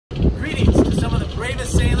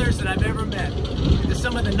I've ever met, and to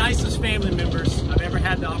some of the nicest family members I've ever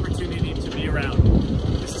had the opportunity to be around.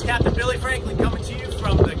 This is Captain Billy Franklin coming to you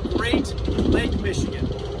from the Great Lake, Michigan,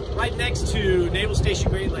 right next to Naval Station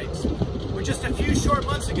Great Lakes, where just a few short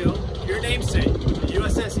months ago, your namesake, the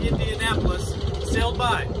USS Indianapolis, sailed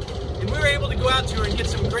by. And we were able to go out to her and get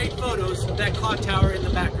some great photos of that clock tower in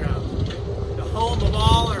the background, the home of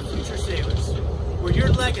all our future sailors, where your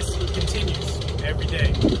legacy continues every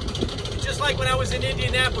day. Just like when I was in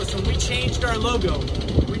Indianapolis, when we changed our logo,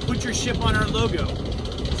 we put your ship on our logo,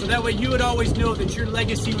 so that way you would always know that your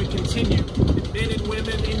legacy would continue, and men and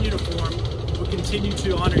women in uniform would continue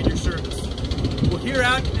to honor your service. Well, here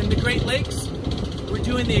out in the Great Lakes, we're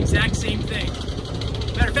doing the exact same thing.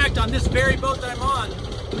 Matter of fact, on this very boat that I'm on,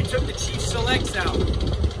 we took the Chief Selects out,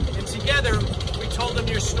 and together we told them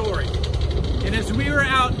your story. And as we were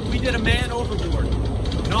out, we did a man overboard,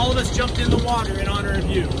 and all of us jumped in the water in honor of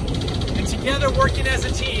you. And together, working as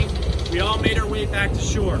a team, we all made our way back to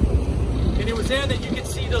shore. And it was there that you could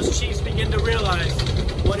see those chiefs begin to realize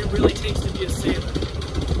what it really takes to be a sailor.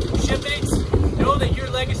 Shipmates, know that your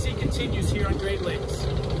legacy continues here on Great Lakes,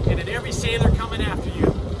 and that every sailor coming after you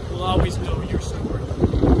will always know your story.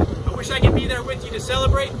 I wish I could be there with you to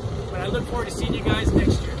celebrate, but I look forward to seeing you guys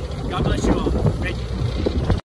next year. God bless you all. Thank you.